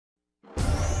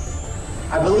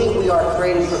I believe we are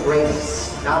created for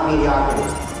greatness, not mediocrity.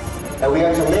 That we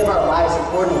are to live our lives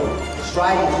accordingly,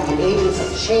 striving to be agents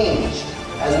of change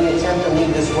as we attempt to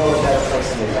leave this world a better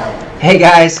place than we found it. Hey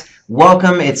guys,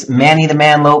 welcome. It's Manny the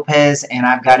Man Lopez, and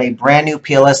I've got a brand new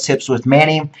PLS Tips with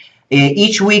Manny.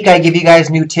 Each week I give you guys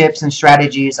new tips and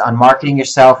strategies on marketing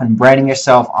yourself and branding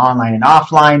yourself online and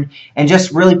offline, and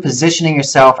just really positioning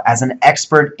yourself as an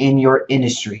expert in your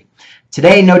industry.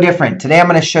 Today, no different. Today I'm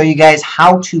going to show you guys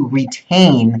how to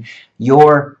retain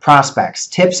your prospects.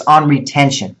 Tips on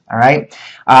retention. All right.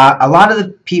 A lot of the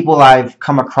people I've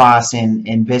come across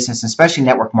in business, especially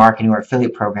network marketing or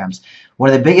affiliate programs, one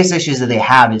of the biggest issues that they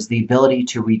have is the ability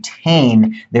to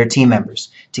retain their team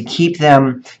members, to keep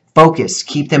them focused,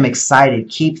 keep them excited,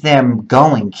 keep them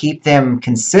going, keep them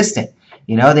consistent.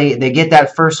 You know, they get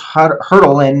that first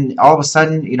hurdle and all of a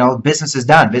sudden, you know, business is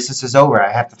done. Business is over. I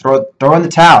have to throw in the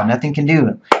towel. Nothing can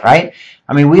do, right?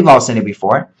 I mean, we've all seen it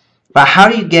before. But how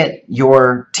do you get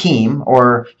your team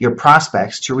or your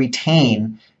prospects to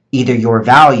retain either your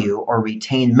value or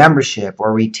retain membership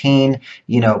or retain,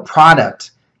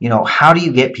 product? How do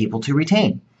you get people to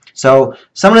retain? So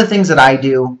some of the things that I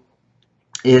do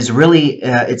is really,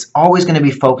 it's always going to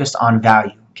be focused on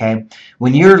value. Okay,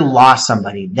 when you're lost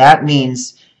somebody, that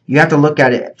means you have to look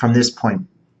at it from this point.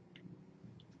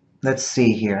 Let's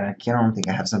see here. I don't think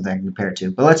I have something I can compare it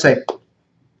to, but let's say,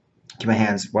 keep my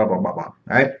hands, blah, blah, blah, blah. All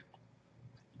right.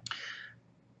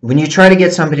 When you try to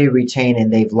get somebody to retain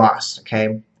and they've lost,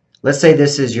 okay, let's say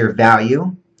this is your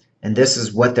value and this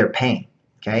is what they're paying.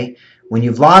 Okay, when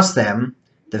you've lost them,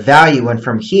 the value went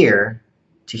from here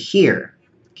to here.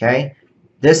 Okay,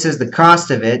 this is the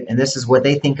cost of it and this is what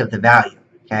they think of the value.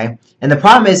 Okay, and the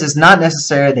problem is it's not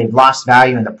necessarily they've lost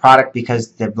value in the product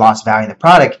because they've lost value in the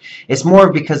product. It's more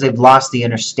because they've lost the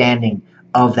understanding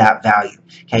of that value.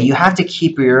 Okay, you have to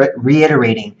keep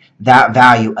reiterating that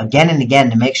value again and again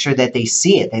to make sure that they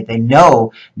see it, that they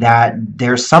know that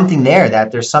there's something there,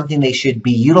 that there's something they should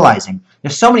be utilizing.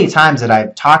 There's so many times that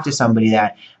I've talked to somebody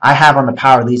that I have on the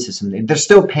Power Lead system. They're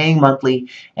still paying monthly,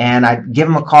 and I give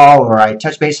them a call or I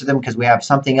touch base with them because we have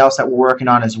something else that we're working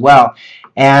on as well.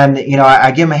 And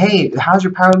I give them, hey, how's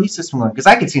your Power Lead system going? Because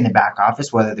I can see in the back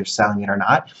office whether they're selling it or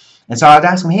not. And so I'd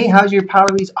ask them, hey, how's your Power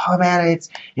Leads? Oh man, it's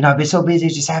I've been so busy,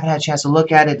 just haven't had a chance to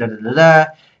look at it. Da, da, da,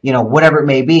 da. Whatever it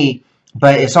may be.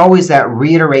 But it's always that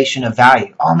reiteration of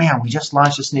value. Oh man, we just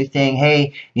launched this new thing.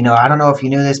 Hey, I don't know if you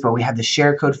knew this, but we have the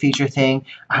share code feature thing.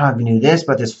 I don't know if you knew this,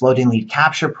 but this floating lead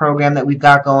capture program that we've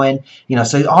got going.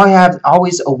 So all you have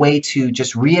always a way to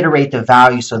just reiterate the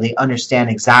value so they understand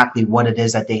exactly what it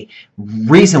is that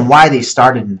reason why they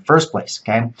started in the first place.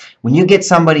 Okay, when you get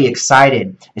somebody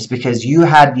excited, it's because you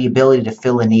had the ability to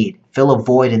fill a need, fill a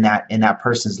void in that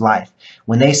person's life.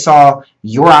 When they saw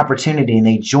your opportunity and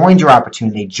they joined your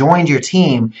opportunity, they joined your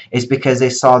team, is because they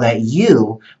saw that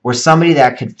you were somebody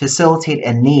that could facilitate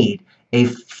a need,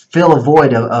 fill a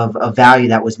void of value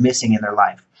that was missing in their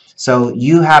life. So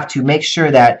you have to make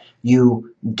sure that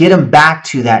you get them back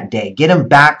to that day. Get them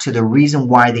back to the reason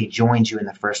why they joined you in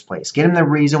the first place. Get them the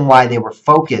reason why they were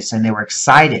focused and they were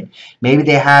excited. Maybe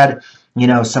they had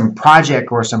some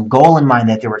project or some goal in mind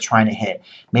that they were trying to hit.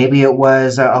 Maybe it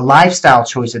was a lifestyle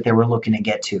choice that they were looking to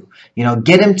get to.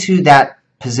 Get them to that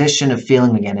position of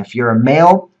feeling again. If you're a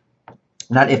male,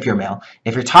 if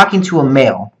you're talking to a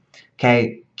male,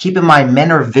 okay, keep in mind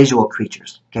men are visual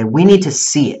creatures. Okay, we need to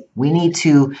see it. We need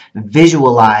to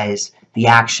visualize the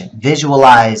action,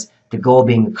 visualize the goal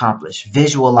being accomplished,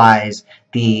 visualize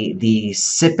the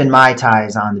sipping Mai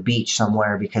Tais on the beach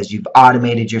somewhere because you've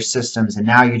automated your systems and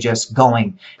now you're just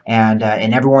going and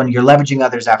everyone, you're leveraging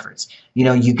others' efforts.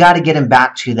 You got to get them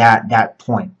back to that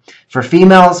point. For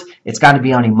females, it's got to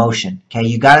be on emotion. Okay,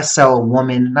 you got to sell a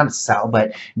woman, not sell,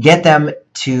 but get them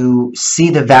to see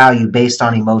the value based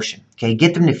on emotion. Okay,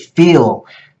 get them to feel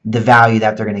the value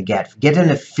that they're going to get. Get them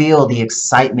to feel the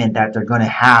excitement that they're going to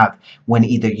have when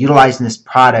either utilizing this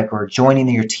product or joining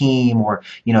your team or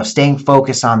staying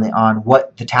focused on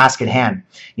what the task at hand.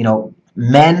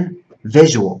 Men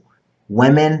visual,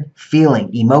 women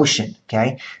feeling, emotion.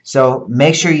 Okay, so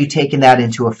make sure you're taking that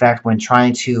into effect when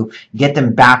trying to get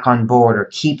them back on board or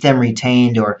keep them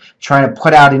retained or trying to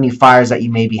put out any fires that you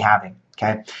may be having.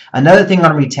 Okay, another thing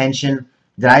on retention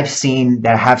that I've seen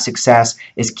that have success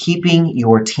is keeping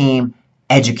your team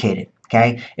educated.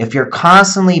 Okay, if you're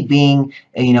constantly being,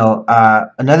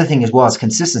 another thing as well is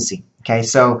consistency. Okay,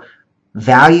 so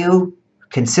value,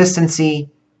 consistency,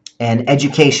 and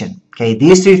education. Okay,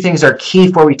 these three things are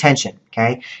key for retention.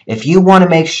 Okay, if you want to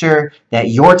make sure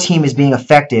that your team is being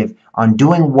effective on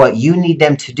doing what you need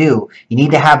them to do, you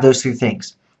need to have those three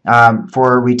things.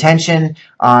 For retention,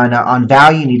 on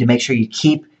value, you need to make sure you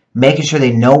keep making sure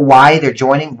they know why they're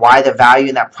joining, why the value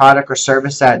in that product or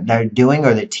service that they're doing,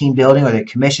 or the team building, or the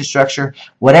commission structure,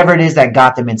 whatever it is that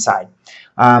got them inside.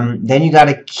 Then you got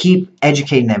to keep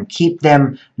educating them, keep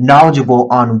them knowledgeable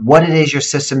on what it is your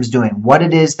system's doing, what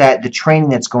it is that the training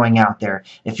that's going out there.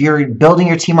 If you're building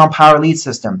your team on Power Lead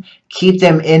system, keep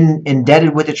them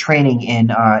indebted with the training in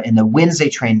the Wednesday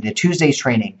training, the Tuesday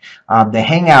training, the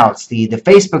Hangouts, the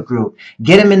Facebook group.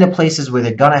 Get them into places where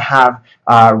they're going to have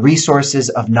resources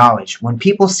of knowledge. When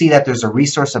people see that there's a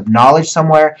resource of knowledge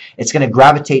somewhere, it's going to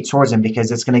gravitate towards them,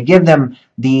 because it's going to give them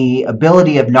the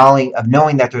ability of knowing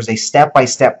that there's a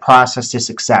step-by-step process to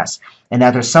success, and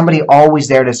that there's somebody always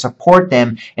there to support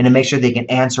them and to make sure they can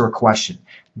answer a question.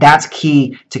 That's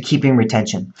key to keeping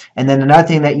retention. And then another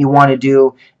thing that you want to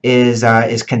do is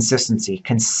consistency.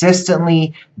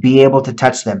 Consistently be able to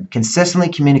touch them. Consistently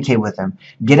communicate with them.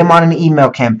 Get them on an email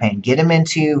campaign. Get them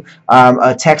into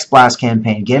a text blast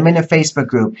campaign. Get them in a Facebook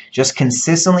group. Just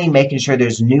consistently making sure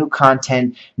there's new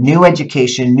content, new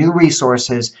education, new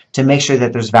resources to make sure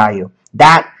that there's value.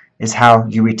 That is how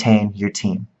you retain your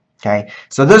team. Okay,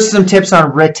 so those are some tips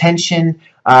on retention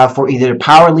for either the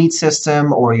Power Lead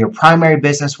system or your primary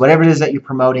business, whatever it is that you're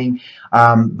promoting.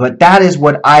 But that is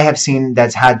what I have seen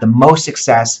that's had the most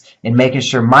success in making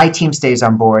sure my team stays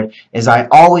on board. Is I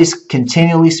always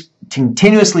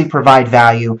continuously provide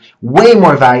value, way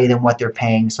more value than what they're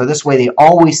paying. So this way they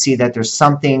always see that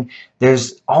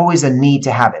there's always a need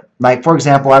to have it. Like, for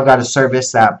example, I've got a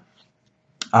service that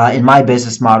in my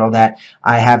business model that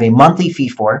I have a monthly fee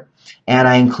for, and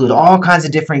I include all kinds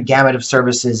of different gamut of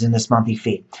services in this monthly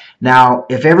fee. Now,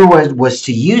 if everyone was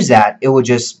to use that, it would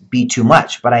just be too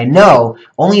much. But I know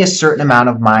only a certain amount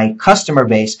of my customer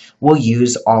base will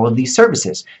use all of these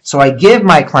services. So I give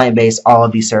my client base all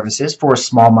of these services for a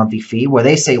small monthly fee, where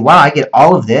they say, wow, I get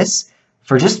all of this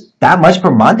for just that much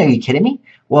per month? Are you kidding me?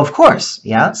 Well, of course,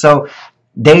 yeah. So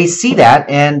they see that,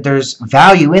 and there's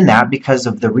value in that because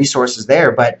of the resources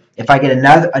there. But if I get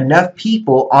enough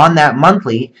people on that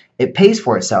monthly, it pays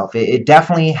for itself. It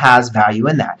definitely has value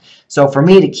in that. So for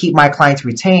me to keep my clients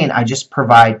retained, I just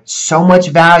provide so much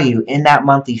value in that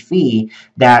monthly fee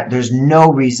that there's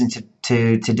no reason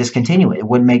to discontinue it. It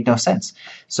wouldn't make no sense.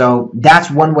 So that's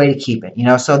one way to keep it.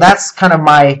 So that's kind of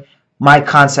my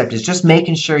concept, is just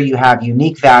making sure you have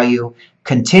unique value,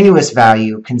 continuous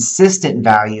value, consistent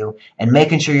value, and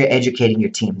making sure you're educating your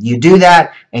team. You do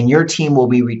that, and your team will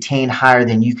be retained higher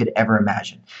than you could ever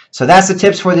imagine. So that's the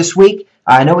tips for this week.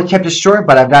 I know we kept it short,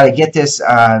 but I've got to get this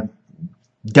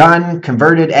done,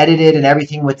 converted, edited, and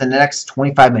everything within the next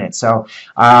 25 minutes. So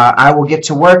I will get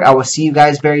to work. I will see you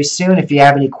guys very soon. If you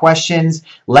have any questions,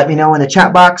 let me know in the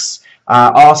chat box.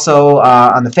 Also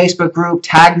on the Facebook group,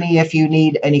 tag me if you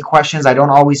need any questions. I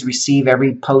don't always receive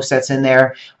every post that's in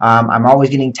there. I'm always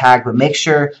getting tagged, but make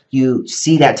sure you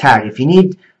see that tag. If you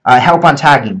need help on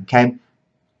tagging, okay,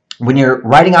 when you're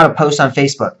writing out a post on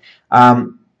Facebook,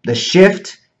 the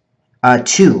shift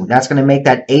 2, that's going to make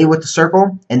that A with the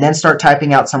circle, and then start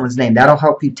typing out someone's name. That'll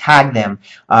help you tag them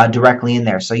directly in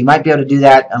there. So you might be able to do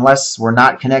that unless we're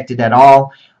not connected at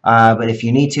all. But if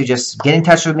you need to, just get in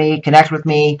touch with me, connect with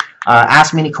me,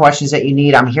 ask me any questions that you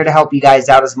need. I'm here to help you guys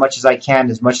out as much as I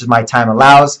can, as much as my time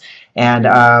allows,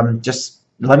 and just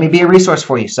let me be a resource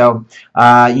for you. So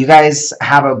you guys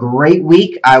have a great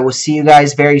week. I will see you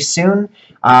guys very soon.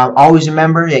 Always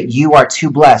remember that you are too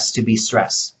blessed to be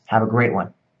stressed. Have a great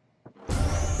one.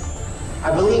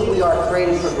 I believe we are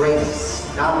created for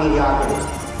greatness, not mediocrity.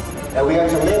 That we are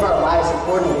to live our lives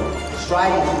accordingly,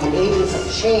 striving to be agents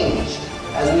of change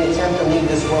as we attempt to leave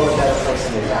this world a better place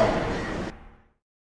than we found it.